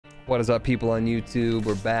What is up, people on YouTube?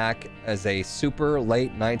 We're back as a super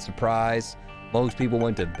late night surprise. Most people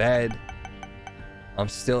went to bed. I'm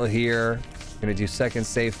still here. Gonna do second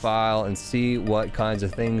save file and see what kinds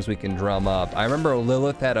of things we can drum up. I remember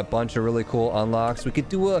Lilith had a bunch of really cool unlocks. We could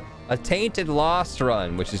do a Tainted Lost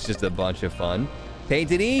run, which is just a bunch of fun.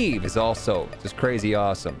 Tainted Eve is also just crazy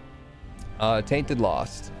awesome. Tainted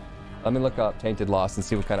Lost. Let me look up Tainted Lost and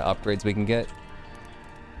see what kind of upgrades we can get.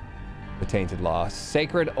 The Tainted Lost.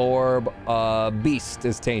 Sacred Orb Beast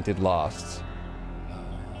is Tainted Lost.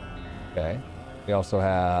 Okay. We also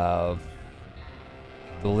have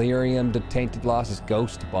Delirium to Tainted Lost is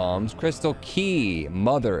Ghost Bombs. Crystal Key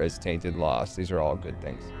Mother is Tainted Lost. These are all good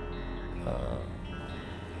things.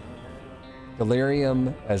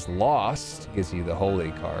 Delirium as Lost gives you the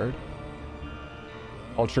Holy card.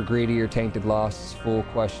 Ultra Greedy or Tainted Lost is full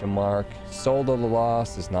question mark. Soul of the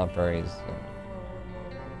Lost is not very...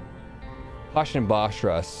 Hush and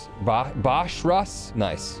Boschrus. Boschrus?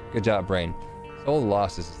 Nice. Good job, brain. Soul of the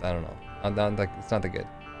Lost is... I don't know. It's not that good.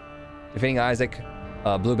 Defeating Isaac.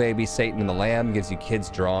 Blue Baby, Satan, and the Lamb gives you Kids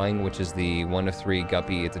Drawing, which is the 1 of 3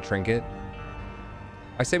 guppy. It's a trinket.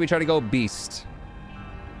 I say we try to go Beast.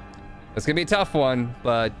 It's gonna be a tough one,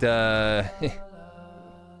 but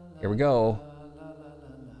here we go.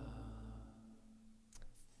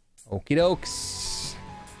 Okie dokes.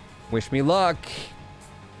 Wish me luck.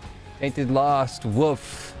 Tainted Lost.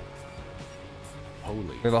 Woof. Holy.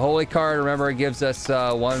 We have a Holy card. Remember, it gives us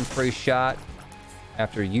 1 free shot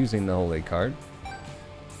after using the Holy card.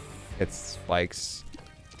 It spikes.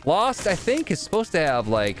 Lost, I think, is supposed to have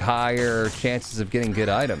like higher chances of getting good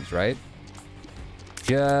items, right?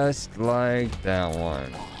 Just like that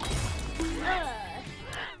one.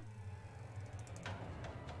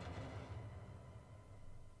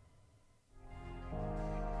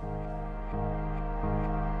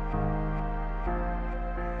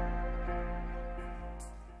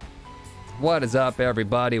 What is up,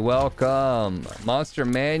 everybody? Welcome. Monster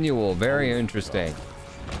Manual, very interesting.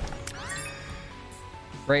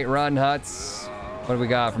 Great run, Huts. What do we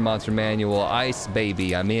got from Monster Manual? Ice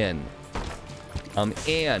Baby, I'm in. I'm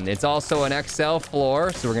in. It's also an XL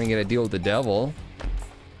floor, so we're gonna get a deal with the devil,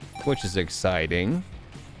 which is exciting.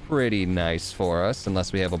 Pretty nice for us,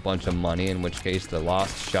 unless we have a bunch of money, in which case the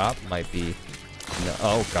Lost Shop might be... No.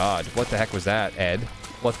 Oh, God. What the heck was that, Ed?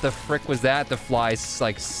 What the frick was that? The fly's,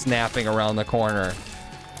 like, snapping around the corner.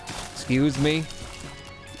 Excuse me?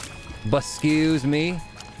 Excuse me?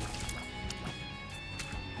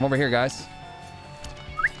 Come over here, guys.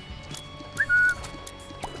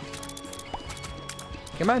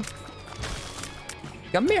 Come on.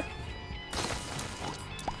 Come here.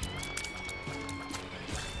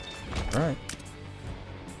 All right.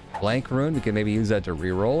 Blank rune. We can maybe use that to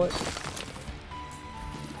re-roll it.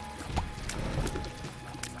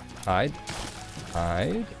 Hide.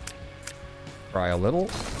 Hide. Try a little.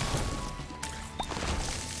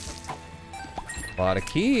 A lot of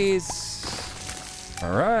keys.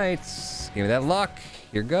 All right. Give me that luck.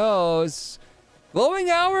 Here goes.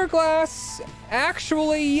 Glowing Hourglass.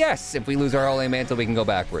 Actually, yes. If we lose our Holy Mantle, we can go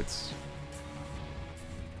backwards.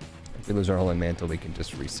 If we lose our Holy Mantle, we can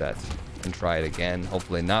just reset and try it again.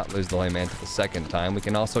 Hopefully not lose the Holy Mantle the second time. We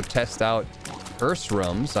can also test out Curse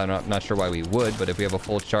Rooms. I'm not sure why we would, but if we have a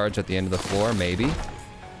full charge at the end of the floor, maybe.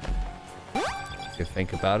 If you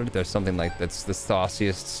think about it, if there's something like that's the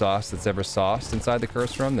sauciest sauce that's ever sauced inside the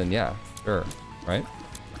Curse Room, then yeah, sure. Right?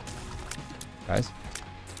 Guys?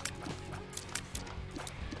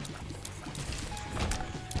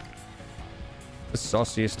 The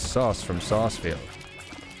sauciest sauce from Saucefield.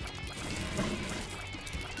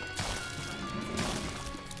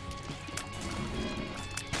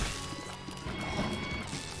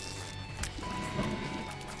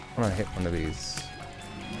 I'm gonna hit one of these.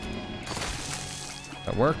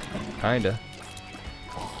 That work? Kinda.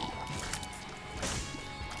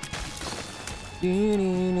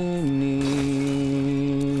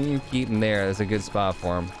 Keep him there. That's a good spot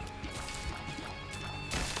for him.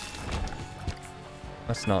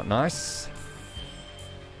 That's not nice.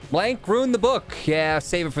 Blank, ruin the book. Yeah,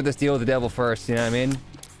 save it for this deal with the devil first. You know what I mean?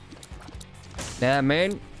 Nah,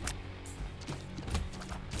 man.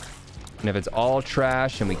 And if it's all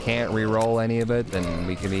trash and we can't re-roll any of it, then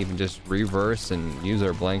we can even just reverse and use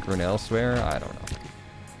our blank rune elsewhere. I don't know.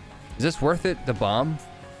 Is this worth it, the bomb?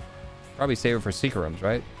 Probably save it for secret rooms,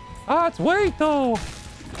 right? Ah, it's weight though.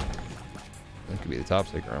 That could be the top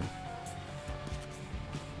secret room.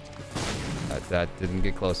 That didn't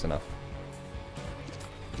get close enough.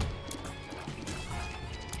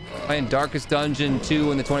 Playing Darkest Dungeon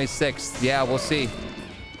 2 on the 26th. Yeah, we'll see.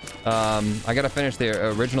 I gotta finish the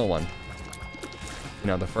original one. You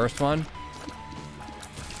know, the first one.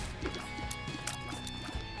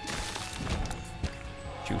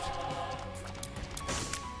 Shoot.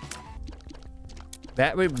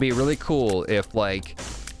 That would be really cool if, like...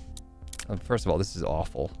 first of all, this is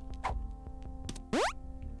awful.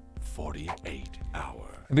 48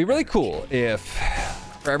 hours. It'd be really cool if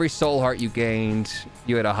for every soul heart you gained,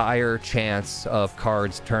 you had a higher chance of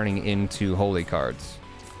cards turning into holy cards.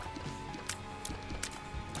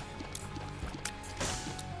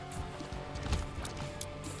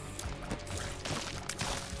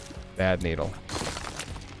 Bad needle.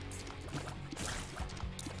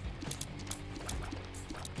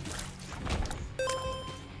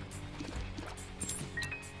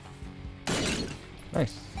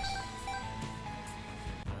 Nice.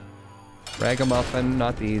 Ragamuffin,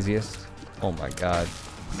 not the easiest. Oh my god.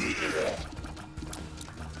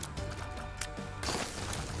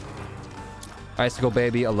 Icicle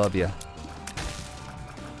baby, I love ya.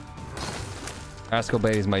 Icicle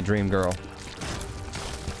baby's my dream girl.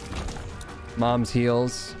 Mom's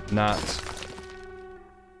heals, not.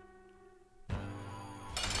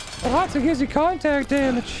 Lots of gives you contact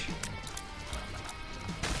damage.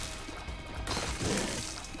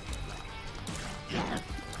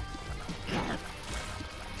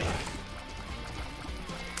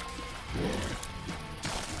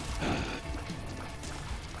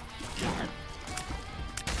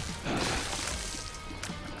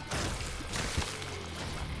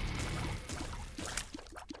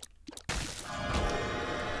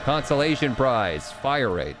 Consolation prize. Fire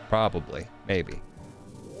rate. Probably. Maybe.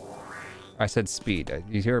 I said speed.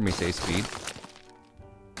 You hear me say speed.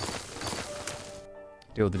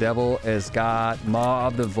 Dude, the devil has got Maw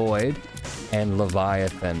of the Void and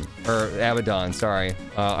Leviathan. Or Abaddon, sorry.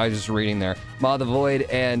 I was just reading there. Maw of the Void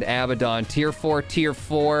and Abaddon. Tier 4, Tier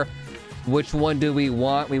 4. Which one do we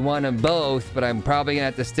want? We want them both, but I'm probably gonna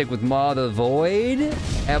have to stick with Maw of the Void.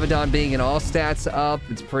 Abaddon being in all stats up.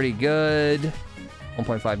 It's pretty good.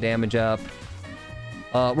 1.5 damage up.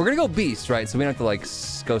 We're gonna go beast, right? So we don't have to like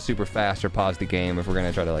go super fast or pause the game if we're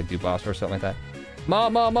gonna try to like do boss or something like that. Ma.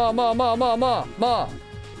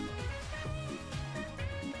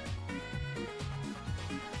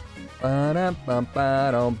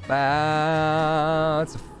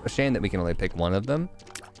 It's a shame that we can only pick one of them.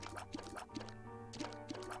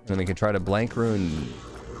 And then we can try to blank rune.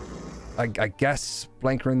 I guess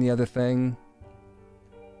blank rune the other thing.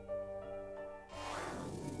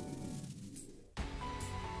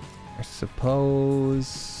 I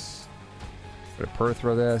suppose. Put a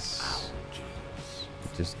Perthro this.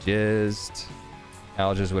 Just jizzed.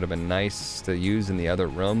 Algiz would have been nice to use in the other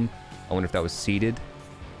room. I wonder if that was seeded.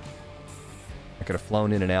 I could have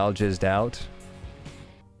flown in and Algizzed out.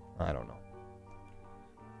 I don't know.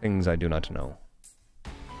 Things I do not know.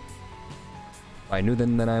 If I knew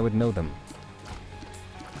them, then I would know them.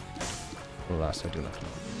 Alas, I do not know.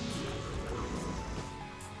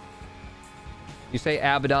 You say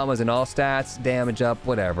Abaddon was in all stats, damage up,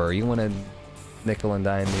 whatever. You want to nickel and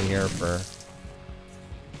dime me here for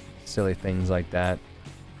silly things like that.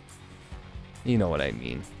 You know what I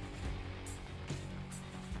mean.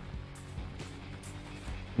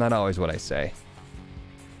 Not always what I say.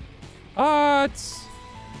 It's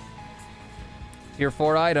Tier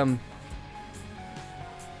 4 item.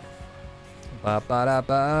 I'm gonna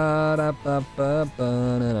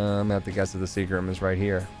have to guess that the secret room is right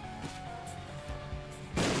here.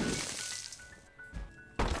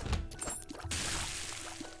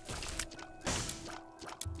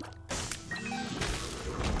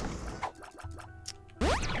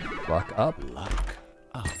 Luck up. Luck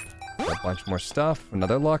up. A bunch more stuff.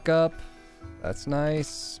 Another luck up. That's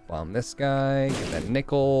nice. Bomb this guy. Get that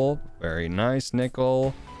nickel. Very nice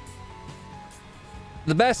nickel.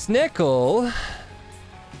 The best nickel.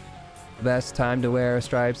 The best time to wear a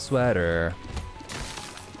striped sweater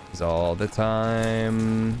is all the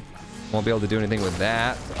time. Won't be able to do anything with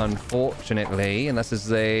that, unfortunately, unless this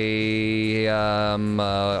is a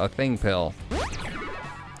thing pill.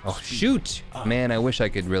 Oh, shoot! Man, I wish I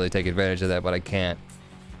could really take advantage of that, but I can't.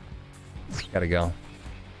 Gotta go.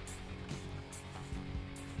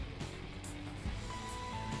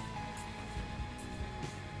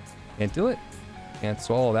 Can't do it. Can't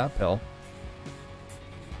swallow that pill.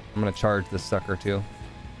 I'm gonna charge this sucker too.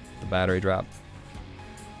 The battery drop.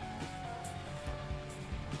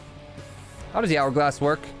 How does the hourglass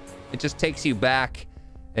work? It just takes you back.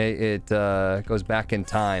 It goes back in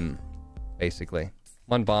time, basically.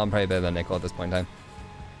 One bomb, probably better than nickel at this point in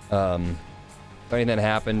time. If anything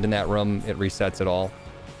happened in that room, it resets it all.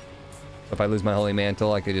 So if I lose my holy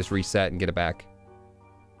mantle, I could just reset and get it back.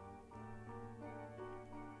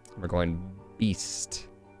 We're going Beast.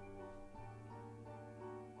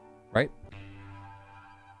 Right?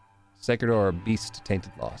 Sacred or Beast,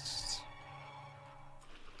 Tainted, Lost.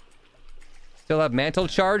 Still have Mantle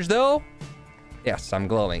Charge, though? Yes, I'm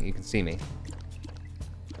glowing. You can see me.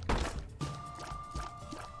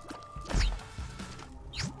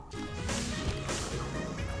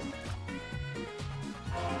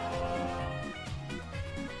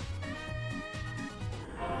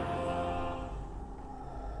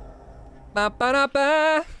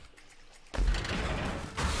 Ba-ba-da-ba.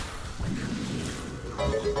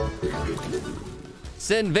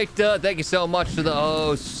 Sinvicta, thank you so much for the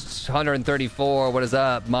host. 134, what is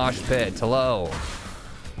up? Mosh Pit, hello.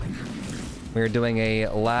 We're doing a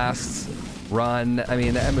last run. I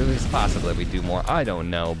mean, it's possibly we do more. I don't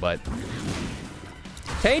know, but...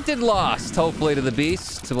 Tainted lost, hopefully, to the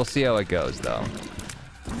Beast. We'll see how it goes, though.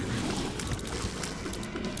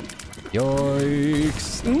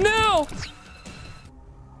 Yikes. No!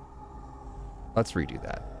 Let's redo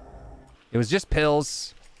that. It was just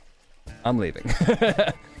pills. I'm leaving.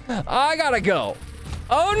 I gotta go.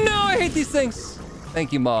 Oh no, I hate these things.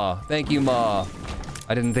 Thank you, Ma. Thank you, Ma.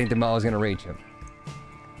 I didn't think the Ma was gonna reach him.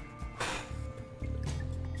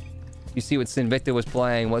 You see what Sinvicta was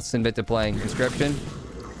playing. What's Sinvicta playing? Inscription?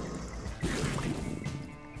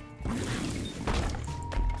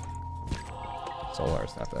 Solar,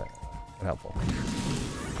 it's not that helpful.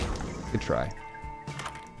 Good try.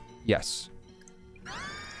 Yes.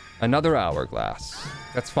 Another hourglass.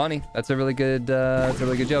 That's funny. That's a really good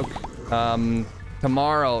joke.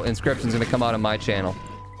 Tomorrow, Inscription's gonna come out on my channel.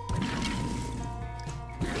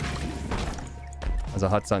 As a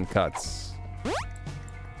Hudson Cuts.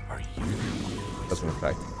 Are you? Doesn't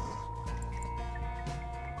affect.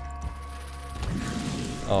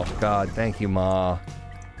 Oh God, thank you, Ma.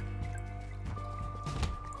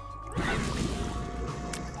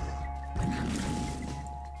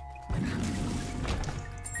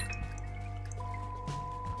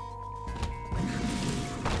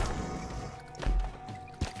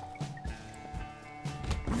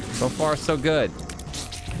 So far, so good.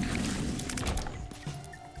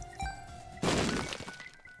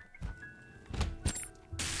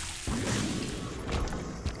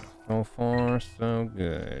 So far, so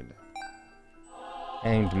good.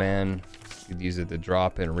 Hanged Man. Could use it to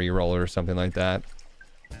drop and re-roll or something like that.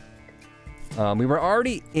 We were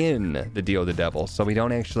already in the Deal with the Devil, so we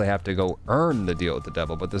don't actually have to go earn the Deal with the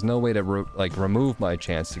Devil, but there's no way to remove my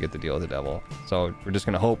chance to get the Deal with the Devil. So we're just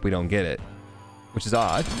gonna hope we don't get it. Which is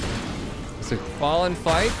odd. It's a fallen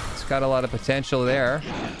fight. It's got a lot of potential there.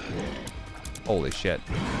 Holy shit.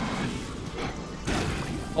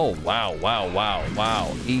 Oh, wow, wow, wow,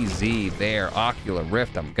 wow. Easy there. Ocular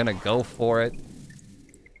Rift. I'm gonna go for it.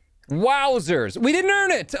 Wowzers. We didn't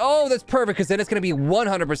earn it. Oh, that's perfect, because then it's gonna be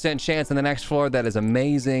 100% chance on the next floor. That is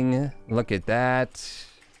amazing. Look at that.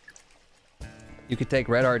 You could take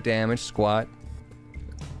red art damage, squat.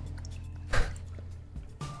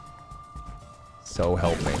 So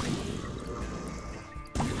help me.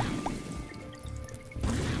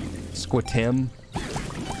 Squitim. I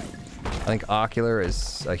think Ocular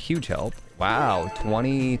is a huge help. Wow,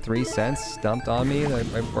 23 cents dumped on me right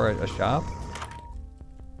before a shop.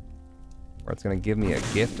 Or it's gonna give me a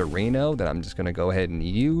gift to Reno that I'm just gonna go ahead and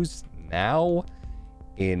use now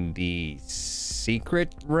in the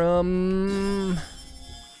secret room.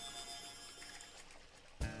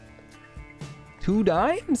 2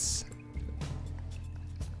 dimes?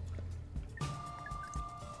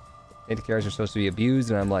 Native characters are supposed to be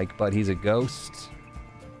abused, and I'm like, but he's a ghost.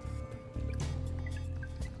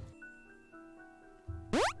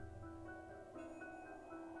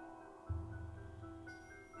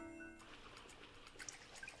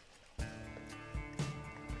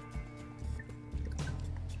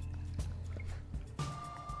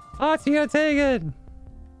 Oh, it's gonna take it.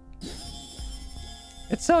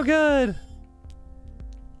 It's so good.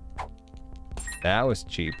 That was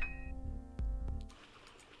cheap.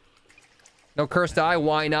 No cursed eye,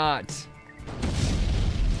 why not?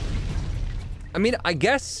 I mean, I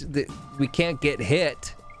guess that we can't get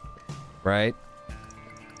hit, right?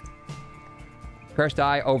 Cursed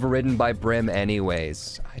eye overridden by Brim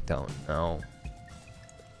anyways. I don't know.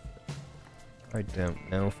 I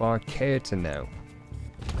don't know if I care to know.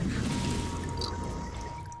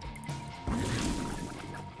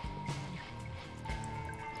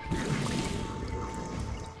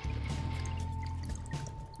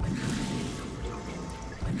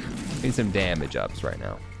 Need some damage ups right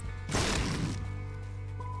now.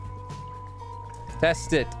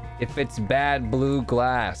 Test it. If it's bad blue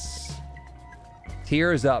glass.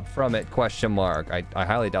 Tears up from it, question mark. I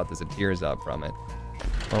highly doubt there's a tears up from it.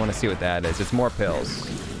 I want to see what that is. It's more pills.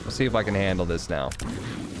 We'll see if I can handle this now.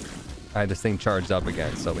 I had this thing charged up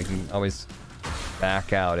again, so we can always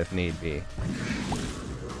back out if need be.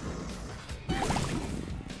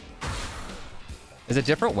 Is it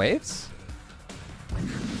different waves?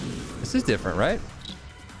 This is different, right?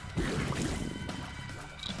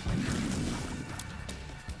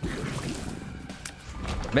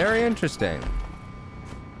 Very interesting.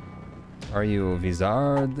 Are you a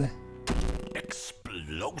Vizard?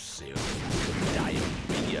 Explosive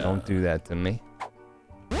diarrhea. Don't do that to me.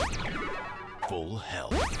 Full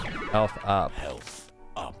health. Health up. Health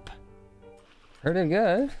up. Pretty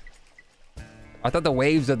good. I thought the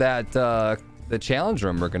waves of that, the challenge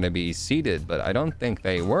room were going to be seated, but I don't think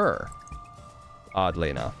they were.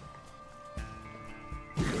 Oddly enough.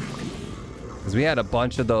 Because we had a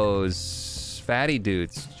bunch of those fatty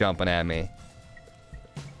dudes jumping at me.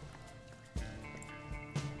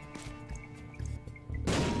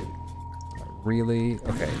 Really?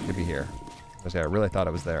 Okay, it could be here. I really thought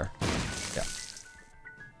it was there. Yeah.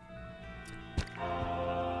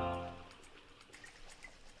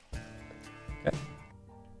 Okay.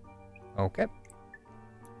 Okay.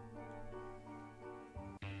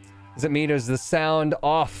 Does it mean is the sound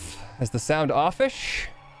off? Is the sound offish?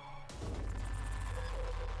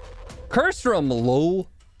 Curse room, lol.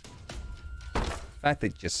 The fact that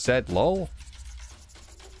you just said lol.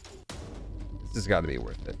 This has got to be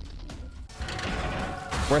worth it.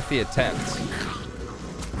 Worth the attempt.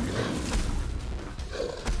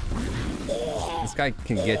 This guy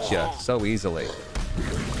can get you so easily.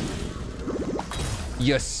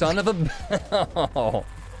 You son of a...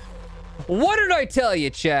 What did I tell you,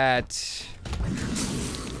 chat?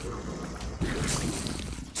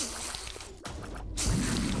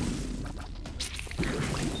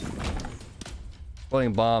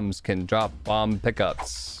 Floating bombs can drop bomb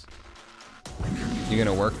pickups. You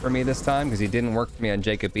gonna work for me this time? Because he didn't work for me on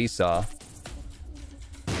Jacob Esau.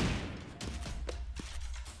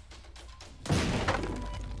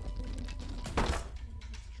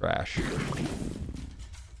 Trash.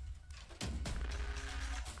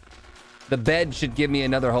 The bed should give me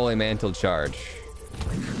another Holy Mantle charge.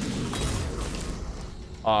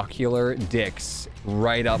 Ocular dicks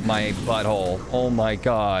right up my butthole. Oh my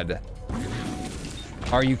god.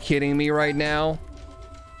 Are you kidding me right now?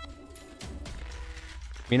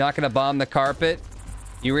 You're not gonna bomb the carpet?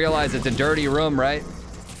 You realize it's a dirty room, right?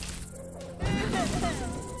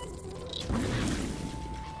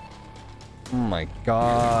 Oh my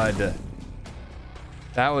god.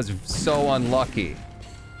 That was so unlucky.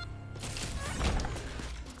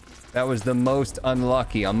 That was the most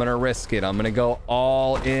unlucky. I'm gonna risk it. I'm gonna go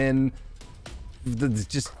all in.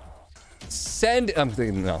 Just send. I'm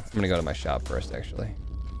thinking, no, I'm gonna go to my shop first, actually.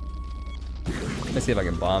 Let's see if I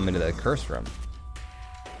can bomb into the curse room.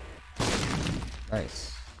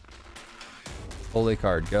 Nice. Holy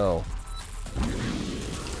card, go.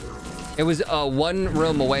 It was one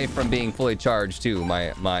room away from being fully charged too.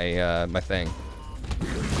 My thing.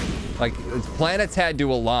 Like planets had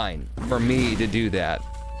to align for me to do that,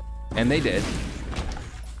 and they did.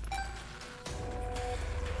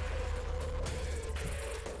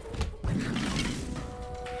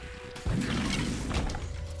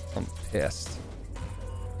 I'm pissed.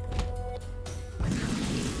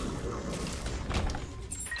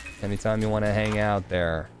 Anytime you want to hang out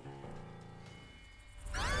there.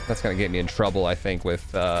 That's gonna get me in trouble, I think,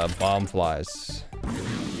 with bomb flies.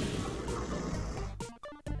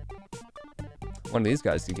 One of these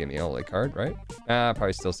guys can give me a holy card, right? I'll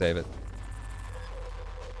probably still save it.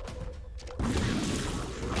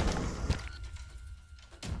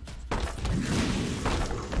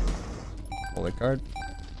 Holy card.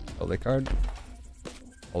 Holy card.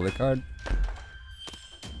 Holy card.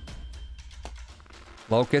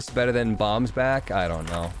 Locust better than bombs back? I don't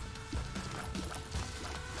know.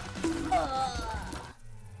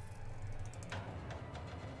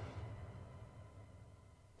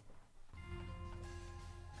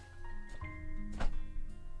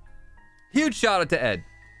 Huge shout out to Ed.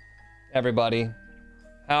 Everybody.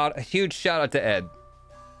 A huge shout out to Ed.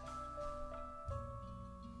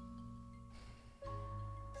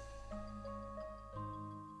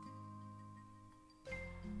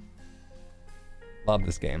 Love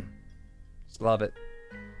this game. Just love it.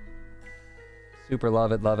 Super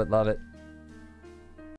love it, love it, love it.